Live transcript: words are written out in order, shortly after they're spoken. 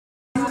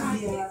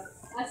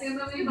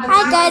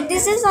Hi guys,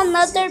 this is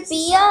another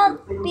video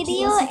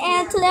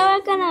and today we're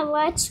gonna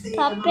watch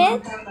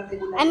Puppet.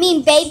 I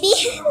mean Baby,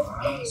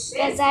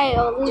 because I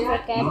always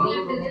forget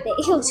Baby.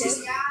 Okay.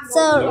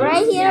 So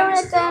right here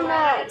we're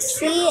gonna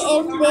see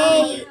if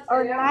they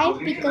are live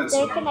because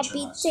they're gonna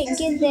be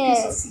taking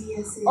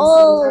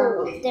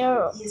all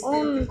their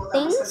own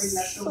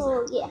things.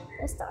 So yeah,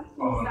 let's start.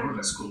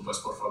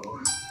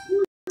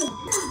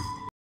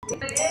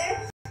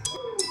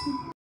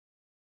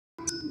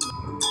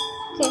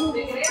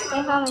 Okay,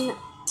 I haven't.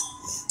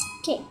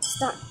 Okay,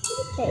 start.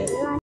 Okay,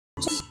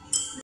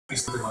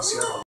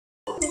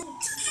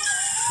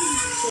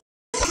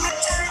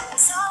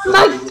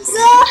 my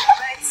God!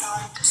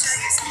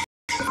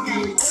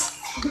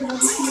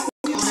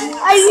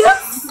 Are you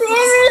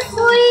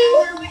seriously?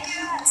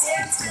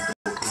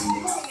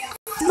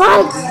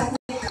 My God!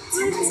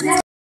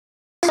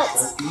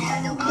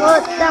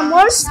 But the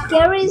more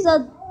scary is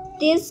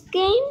this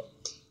game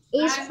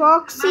is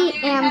Foxy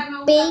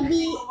and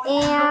Baby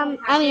and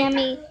I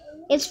mean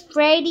it's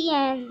Freddy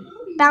and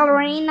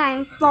Ballerina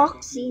and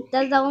Foxy.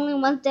 That's the only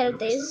ones that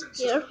is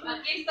here.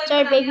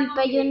 Sorry Baby,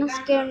 but you're not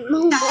scared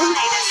no more.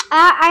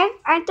 I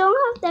don't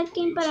have that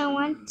game, but I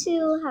want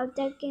to have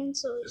that game,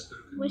 so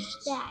wish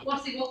that. My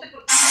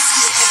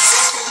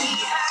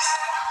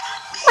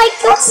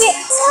goodness!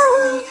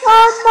 Oh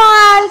my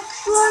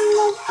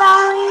goodness,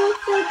 Ballerina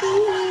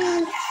freaking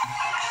hands.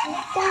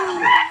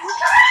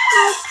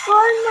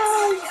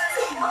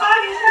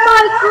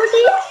 My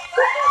goodness!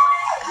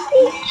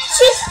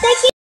 She's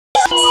taking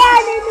me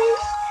out of me.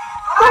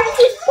 But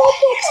she's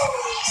taking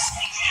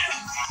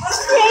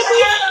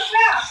Freddy.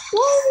 Oh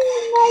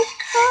my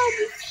God,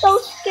 it's so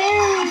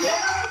scary.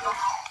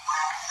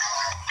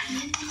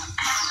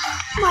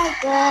 My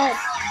God.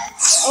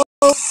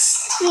 Okay,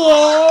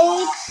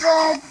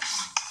 but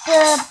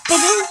the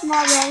video is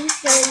not very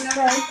scary,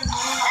 but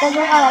that's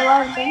not how I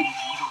love them.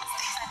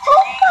 Oh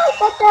my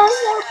God, there's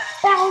a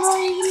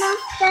ballerina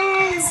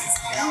dance.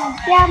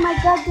 Yeah, my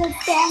God, they're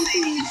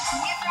dancing.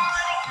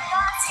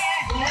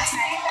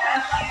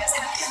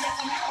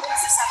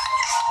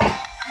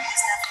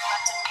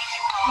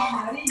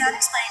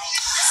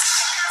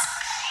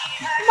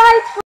 My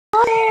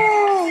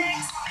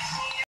goodness!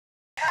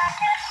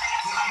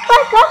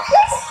 My God!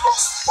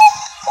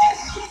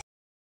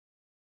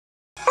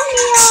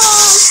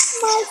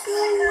 My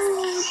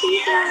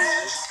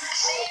goodness!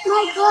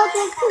 My God,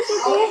 they're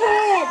taking their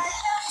head!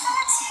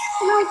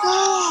 My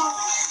God!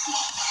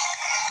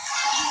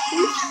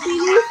 This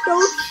video is so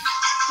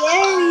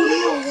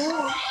scary!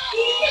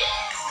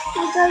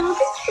 My God, look at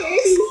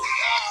Freddy!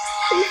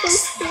 He's so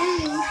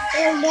scary!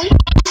 And then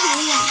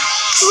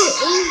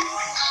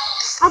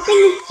I think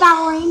it's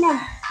ballerina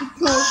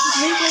because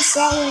this is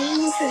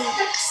ballerina too.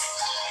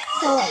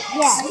 So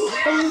yeah, I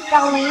think it's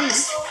ballerina.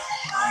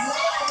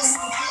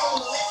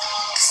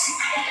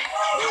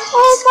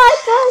 Oh my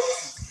God!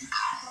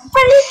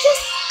 But it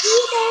just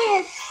eat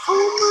it!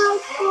 Oh my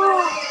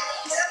God!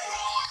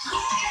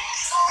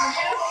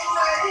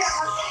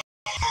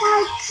 My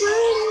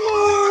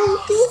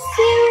goodness! You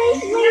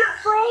seriously,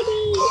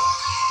 Freddy?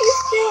 He's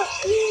still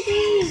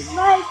eating!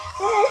 My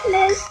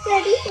goodness!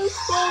 Freddy's so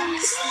scary!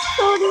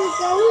 Cody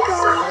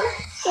Gator!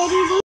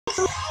 Freddy is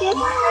so scary!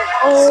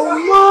 Oh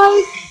my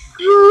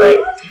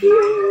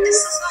goodness!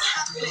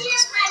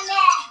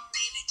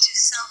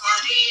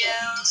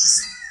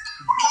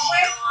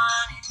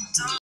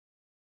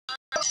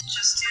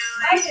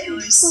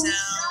 So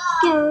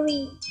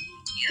scary.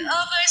 You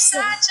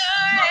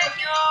oversaturate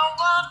your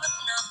world with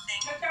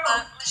nothing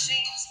but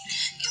machines.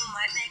 You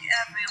might make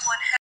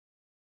everyone happy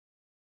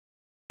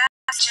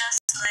just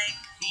like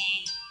me.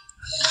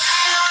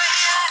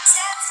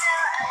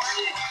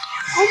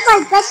 Oh my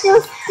God, they're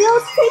still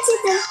taking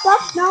their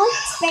stuff now,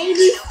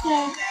 baby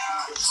stuff.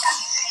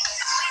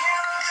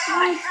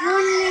 My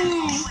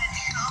goodness.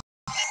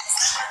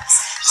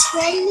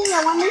 Really, I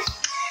want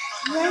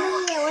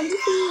to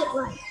see it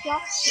like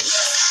Foxy.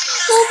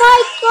 Oh my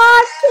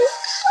God,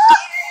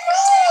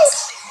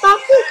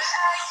 Foxy.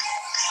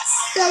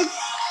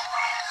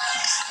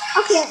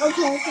 Okay.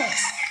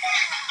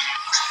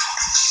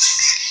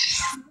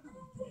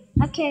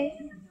 Okay.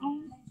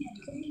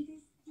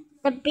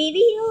 The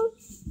video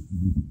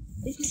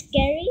is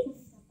scary,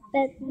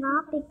 but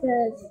not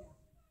because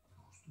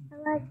I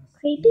like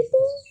creepy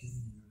things.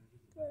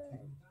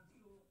 But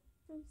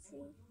let's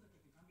see.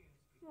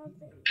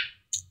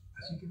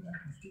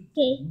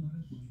 Okay.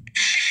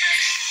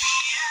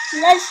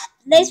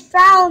 Let's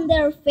found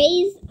their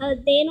face.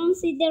 They don't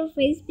see their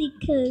face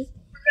because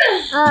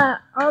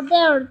all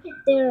their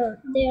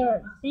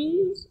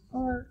things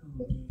or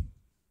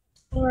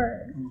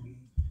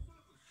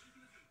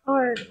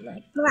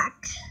like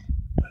black.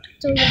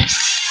 So yeah.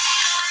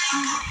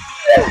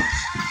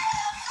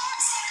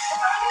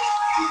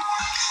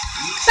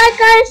 My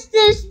guys,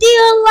 they're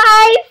still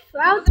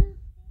alive.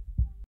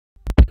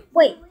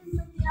 Wait,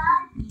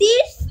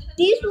 this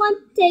one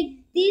take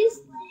this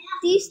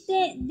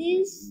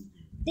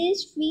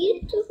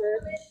feed to her,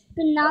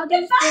 but now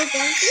they're still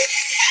dancing.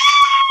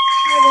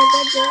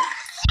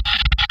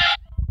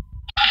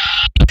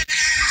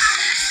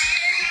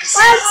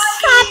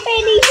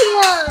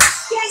 here.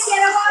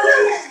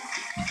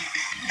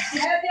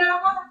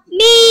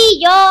 Me,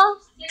 yo.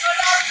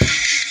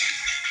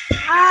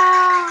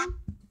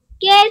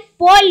 ¿Qué es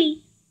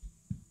poli?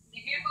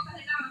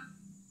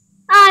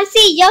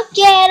 Sí, yo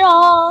quiero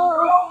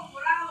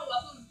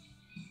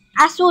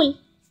azul.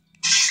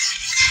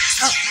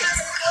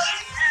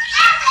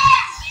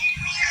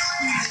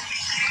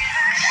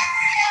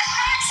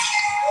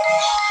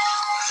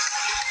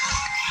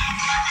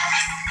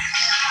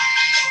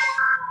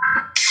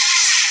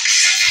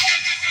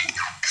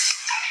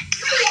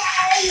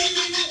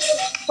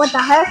 What the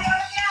heck?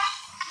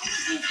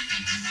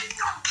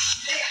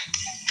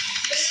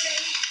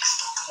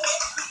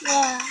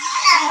 Yeah.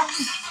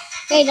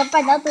 Okay,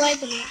 dapat daw tuwa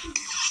ito.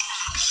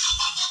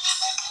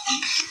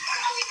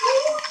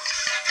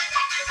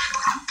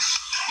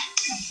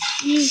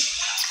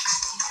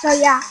 So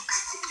yeah.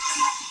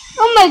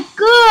 Oh my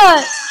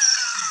god.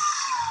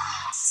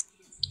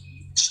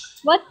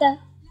 What the?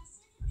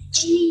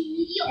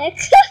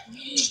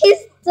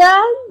 It's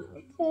done.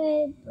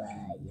 Okay,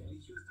 bye.